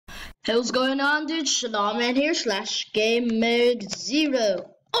Hey, what's going on, dude? Shalom man here / game mode 0.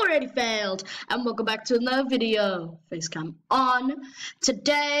 Already failed, and welcome back to another video. Facecam on.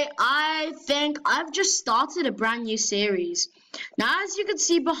 Today, I think I've just started a brand new series. Now, as you can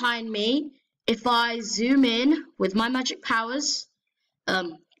see behind me, if I zoom in with my magic powers,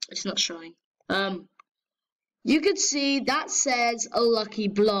 it's not showing. You can see that says lucky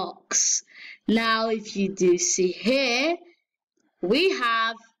blocks. Now, if you do see here, we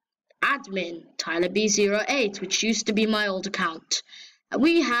have admin Tyler B08, which used to be my old account.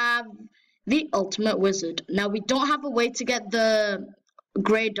 We have the ultimate wizard. Now we don't have a way to get the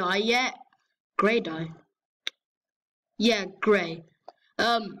grey dye yet. Grey dye? Yeah, grey.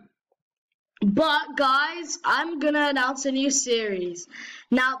 But guys, I'm gonna announce a new series.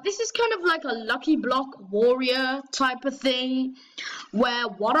 Now this is kind of like a lucky block warrior type of thing, where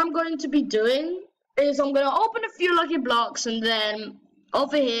what I'm going to be doing is I'm gonna open a few lucky blocks, and then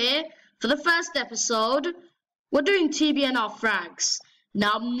over here, for the first episode, we're doing TBNR frags.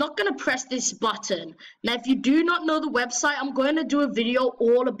 Now, I'm not going to press this button. Now, if you do not know the website, I'm going to do a video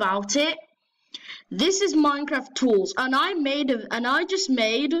all about it. This is Minecraft Tools, and I just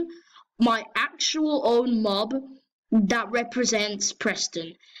made my actual own mob that represents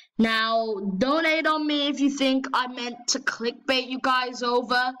Preston. Now, don't hate on me if you think I meant to clickbait you guys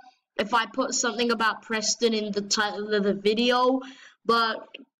over if I put something about Preston in the title of the video. But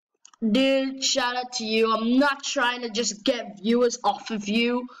dude, shout out to you. I'm not trying to just get viewers off of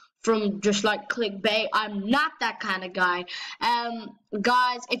you from just like clickbait. I'm not that kind of guy.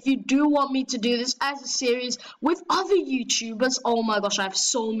 Guys, if you do want me to do this as a series with other YouTubers, oh my gosh, I have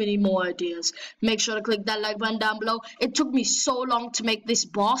so many more ideas. Make sure to click that like button down below. It took me so long to make this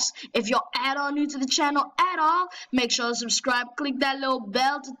boss. If you're at all new to the channel at all, make sure to subscribe, click that little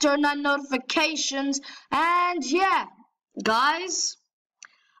bell to turn on notifications. And yeah, guys,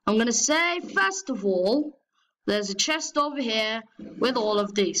 I'm gonna say, first of all, there's a chest over here with all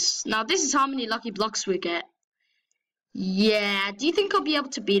of this. Now, this is how many lucky blocks we get. Yeah, do you think I'll be able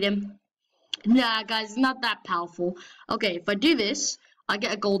to beat him? Nah, guys, it's not that powerful. Okay, if I do this, I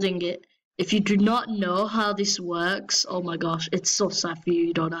get a gold ingot. If you do not know how this works, oh my gosh, it's so sad for you,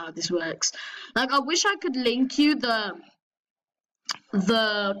 you don't know how this works. Like, I wish I could link you the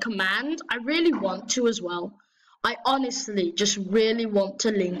command. I really want to as well. I honestly just really want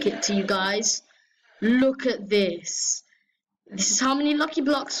to link it to you guys. Look at this. This is how many lucky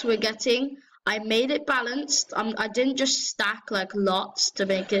blocks we're getting. I made it balanced. I didn't just stack like lots to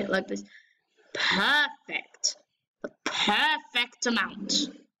make it like this. Perfect. The perfect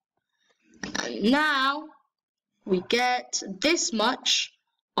amount. And now we get this much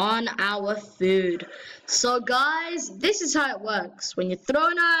on our food. So guys, this is how it works. When you're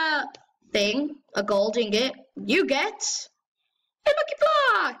throwing a gold ingot, you get a lucky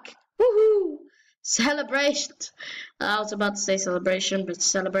block. Woohoo! Celebration. I was about to say celebration, but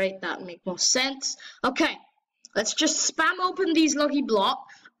celebrate, that would make more sense. Okay, let's just spam open these lucky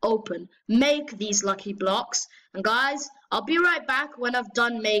blocks. Make these lucky blocks. And guys, I'll be right back when I've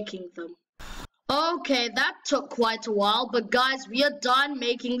done making them. Okay, that took quite a while, but guys, we are done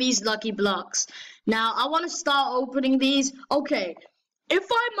making these lucky blocks. Now, I want to start opening these. Okay, if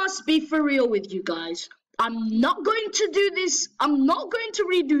I must be for real with you guys, I'm not going to do this. I'm not going to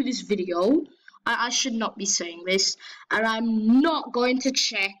redo this video. I should not be saying this. And I'm not going to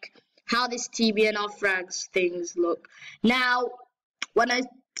check how this TBNR frags things look. Now, when I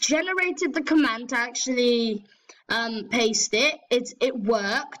generated the command to actually paste it, it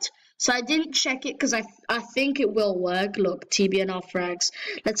worked. So I didn't check it because I think it will work. Look, TBNR frags.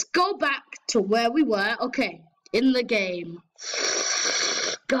 Let's go back to where we were. Okay, in the game.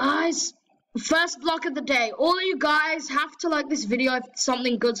 Guys, first block of the day. All of you guys have to like this video if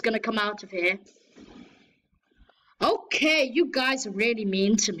something good's gonna come out of here. Okay, you guys are really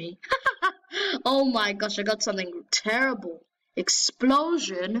mean to me. Oh my gosh, I got something terrible.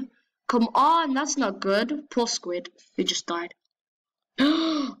 Explosion? Come on, that's not good. Poor squid, who just died.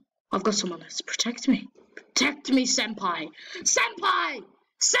 I've got someone that's protect me. Protect me, senpai. Senpai!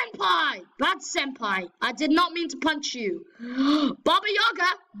 Senpai! Bad senpai. I did not mean to punch you. Baba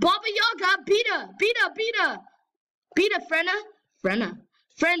Yaga! Baba Yaga! Beat her! Beat her! Beat her! Beat her, Frenna.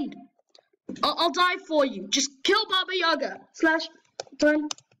 Friend. I'll die for you. Just kill Baba Yaga. /turn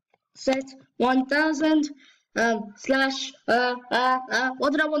set 1000.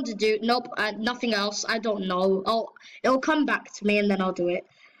 What did I want to do? Nope. Nothing else. I don't know. It'll come back to me and then I'll do it.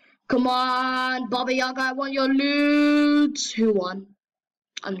 Come on, Baba Yaga. I want your loot. Who won?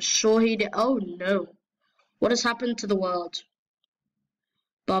 I'm sure he did. Oh no. What has happened to the world?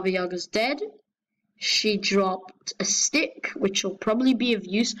 Baba Yaga's dead. She dropped a stick, which will probably be of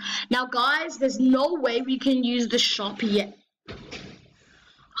use. Now, guys, there's no way we can use the shop yet.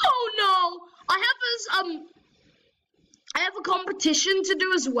 Oh no! I have a competition to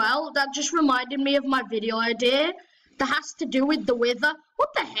do as well. That just reminded me of my video idea. That has to do with the wither. What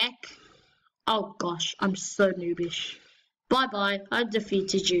the heck? Oh gosh, I'm so noobish. Bye bye. I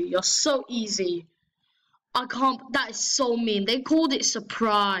defeated you. You're so easy. I can't. That is so mean. They called it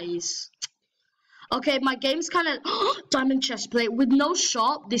surprise. Okay, my game's kind of diamond chestplate with no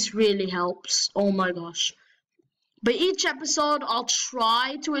shop. This really helps. Oh my gosh. But each episode, I'll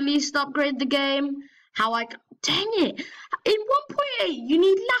try to at least upgrade the game. Dang it. In 1.8, you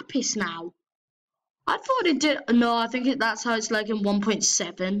need lapis now. I thought it did. No, I think that's how it's like in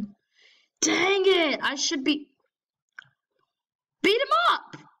 1.7. Dang it. I should be. Beat him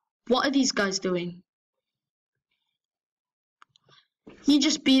up. What are these guys doing? He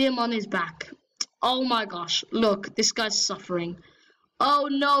just beat him on his back. Oh my gosh. Look, this guy's suffering. Oh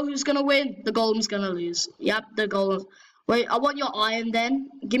no, who's gonna win? The golem's gonna lose. Yep, the golem. Wait, I want your iron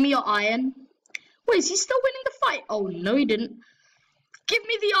then. Give me your iron. Wait, is he still winning the fight? Oh no, he didn't. Give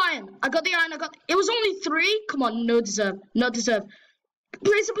me the iron. I got the iron. It was only 3. Come on, no deserve. No deserve.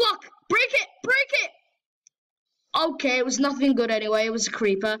 Place a block. Break it. Break it. Okay, it was nothing good anyway. It was a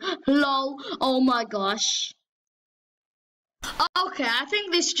creeper. Lol. Oh my gosh. Okay, I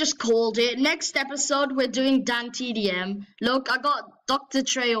think this just called it. Next episode, we're doing Dan TDM. Look, I got Dr.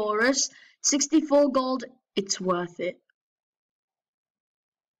 Treorus. 64 gold. It's worth it.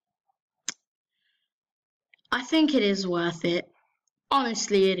 I think it is worth it.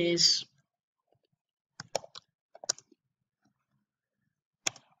 Honestly, it is.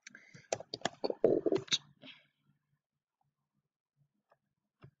 Gold.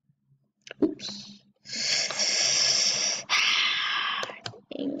 Oops.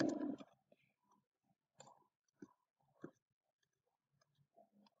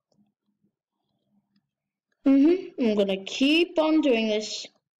 I'm gonna keep on doing this.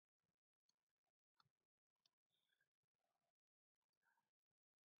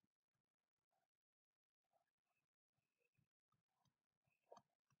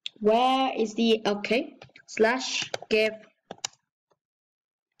 Where is the okay? / give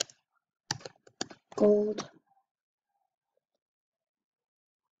gold.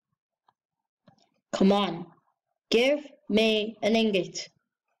 Come on, give me an ingot.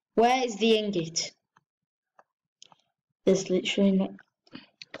 Where is the ingot? There's literally not.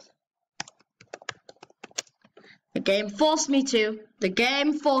 The game forced me to. The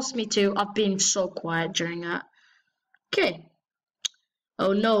game forced me to. I've been so quiet during that. Okay.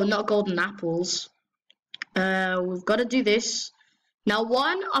 Oh no, not golden apples. We've got to do this. Now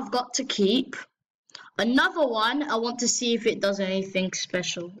one I've got to keep. Another one I want to see if it does anything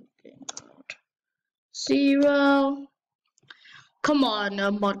special. 0. Come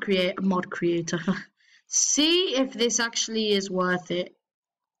on, mod creator. See if this actually is worth it.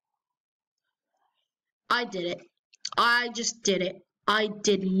 I did it. I just did it. I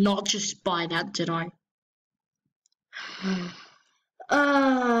did not just buy that, did I?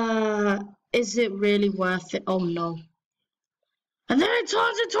 Is it really worth it? Oh no. And then it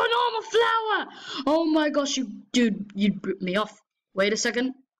turns into a normal flower. Oh my gosh, you ripped me off. Wait a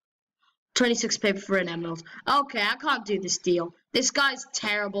second. 26 paper for an emerald. Okay, I can't do this deal. This guy's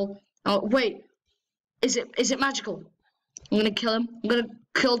terrible. Oh wait. Is it magical? I'm gonna kill him. I'm gonna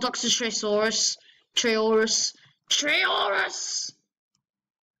kill Dr. Treorus.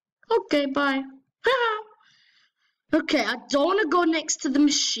 Okay, bye. Okay, I don't want to go next to the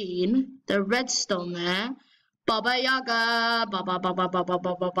machine. The redstone there. Baba Yaga, Baba Baba Baba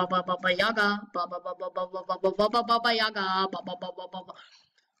Baba Baba Baba Yaga, Baba Baba Baba Baba Baba Yaga, Baba Baba Baba.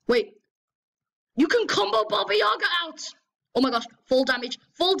 Wait, you can combo Baba Yaga out. Oh my gosh, full damage,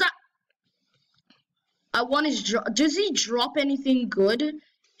 full damage. I want his drop. Does he drop anything good?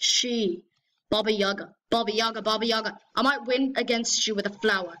 Baba Yaga, Baba Yaga, Baba Yaga. I might win against you with a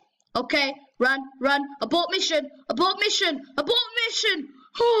flower. Okay, run, abort mission, abort mission, abort mission.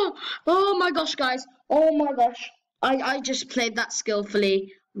 Oh my gosh, guys. Oh my gosh. I just played that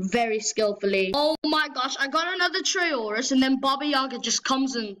skillfully, very skillfully. Oh my gosh, I got another Treorus and then Baba Yaga just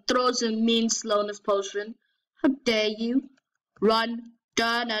comes and throws a mean slowness potion. How dare you? Run.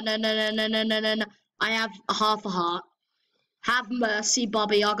 No. I have half a heart. Have mercy,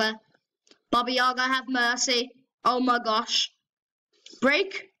 Baba Yaga. Baba Yaga, have mercy. Oh my gosh.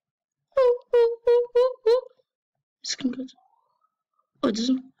 Break. It's good. Oh, it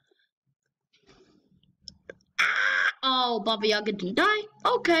doesn't. Oh, Baba Yaga didn't die.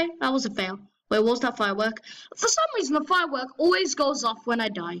 Okay, that was a fail. Wait, what was that firework? For some reason, the firework always goes off when I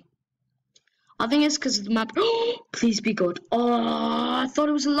die. I think it's because of the map. Please be good. Oh, I thought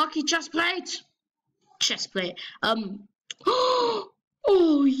it was a lucky chest plate. Chest plate.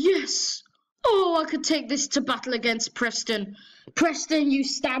 Oh, yes. Oh, I could take this to battle against Preston. Preston, you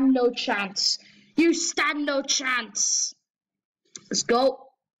stand no chance. You stand no chance. Let's go.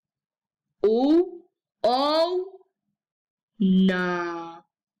 Oh. Nah.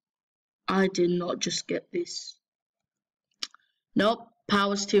 I did not just get this. Nope.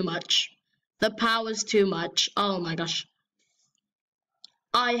 Power's too much. The power's too much. Oh my gosh.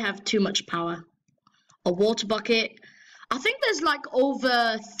 I have too much power. A water bucket. I think there's like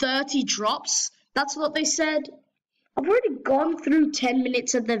over 30 drops. That's what they said. I've already gone through 10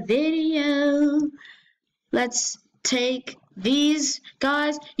 minutes of the video. Let's take these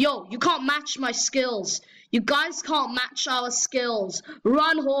guys. Yo, you can't match my skills. You guys can't match our skills.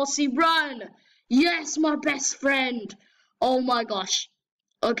 Run, horsey, run. Yes, my best friend. Oh my gosh.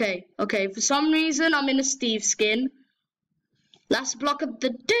 Okay. For some reason, I'm in a Steve skin. Last block of the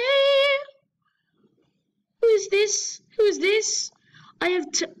day. Who is this? I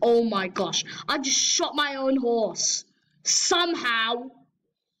have to. Oh my gosh. I just shot my own horse. Somehow.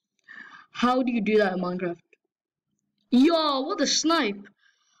 How do you do that in Minecraft? Yo, what a snipe.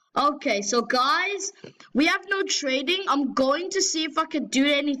 Okay, so guys, we have no trading. I'm going to see if I could do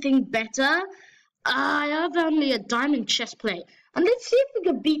anything better. I have only a diamond chest plate. And let's see if we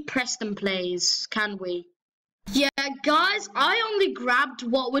can beat PrestonPlayz, can we? Yeah, guys, I only grabbed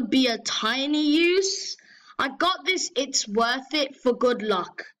what would be a tiny use. I got this, it's worth it for good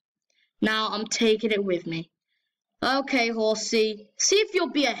luck. Now I'm taking it with me. Okay, horsey, see if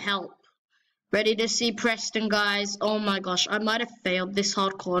you'll be a help. Ready to see Preston, guys? Oh my gosh, I might have failed this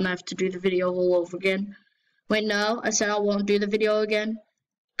hardcore and I have to do the video all over again. Wait, no, I said I won't do the video again.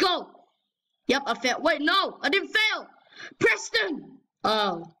 Go! Yep, I failed. Wait, no, I didn't fail! Preston!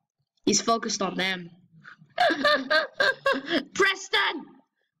 Oh, he's focused on them. Preston!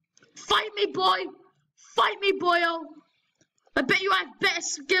 Fight me, boy! Fight me, boyo! I bet you I have better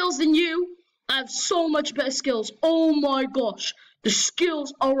skills than you. I have so much better skills. Oh my gosh, the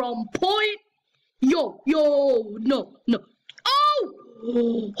skills are on point. Yo, no.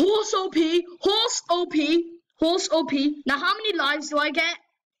 Oh! Horse OP, horse OP. Now, how many lives do I get?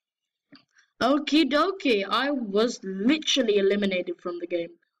 Okie dokie, I was literally eliminated from the game.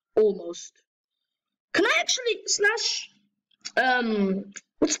 Almost. Can I actually slash,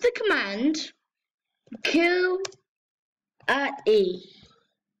 what's the command? Kill at E.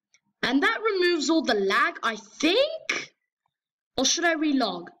 And that removes all the lag, I think? Or should I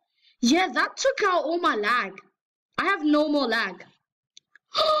relog? Yeah, that took out all my lag. I have no more lag.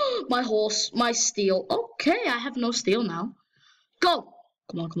 My horse, my steel. Okay, I have no steel now. Go.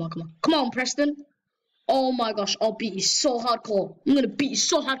 Come on, Preston. Oh my gosh, I'll beat you so hardcore. I'm gonna beat you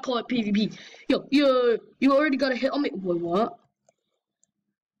so hardcore at PvP. Yo, you already got a hit on me. Wait, what?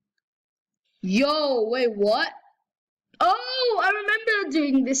 Yo, wait, what? Oh, I remember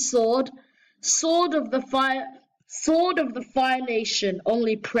doing this sword. Sword of the Fire Nation.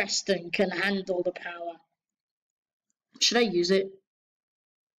 Only Preston can handle the power. Should I use it?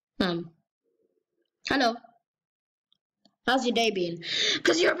 Hello. How's your day been?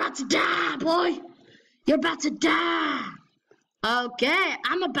 Because you're about to die, boy. You're about to die. Okay,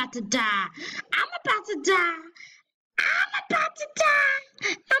 I'm about to die. I'm about to die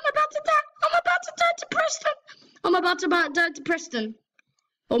to Preston. I'm about to die to Preston.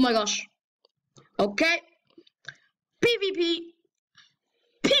 Oh my gosh. Okay. PvP.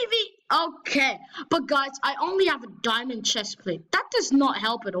 Okay. But guys, I only have a diamond chest plate. That does not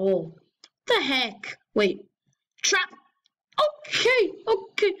help at all. What the heck? Wait. Trap.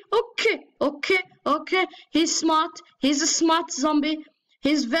 Okay. He's smart. He's a smart zombie.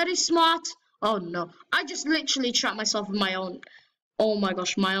 He's very smart. Oh no. I just literally trapped myself in my own. Oh my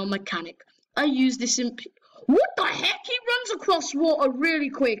gosh, my own mechanic. I use this in. What the heck? He runs across water really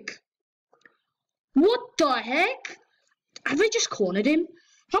quick. What the heck? Have I just cornered him?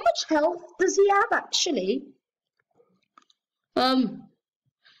 How much health does he have actually? Guys,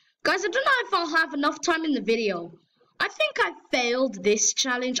 I don't know if I'll have enough time in the video. I think I failed this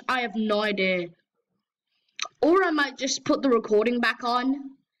challenge. I have no idea. Or I might just put the recording back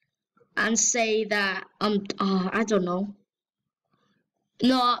on and say that I don't know.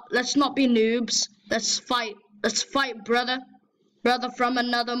 No, let's not be noobs. Let's fight. Let's fight, brother. Brother from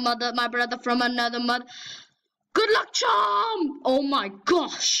another mother. My brother from another mother. Good luck, Charm! Oh my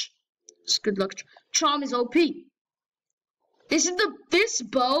gosh. It's good luck. Charm is OP. This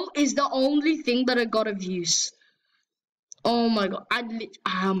bow is the only thing that I got of use. Oh my god.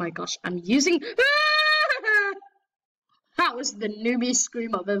 Oh my gosh. I'm using That was the noobiest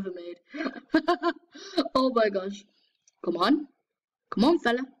scream I've ever made. Oh my gosh. Come on. Come on,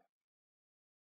 fella.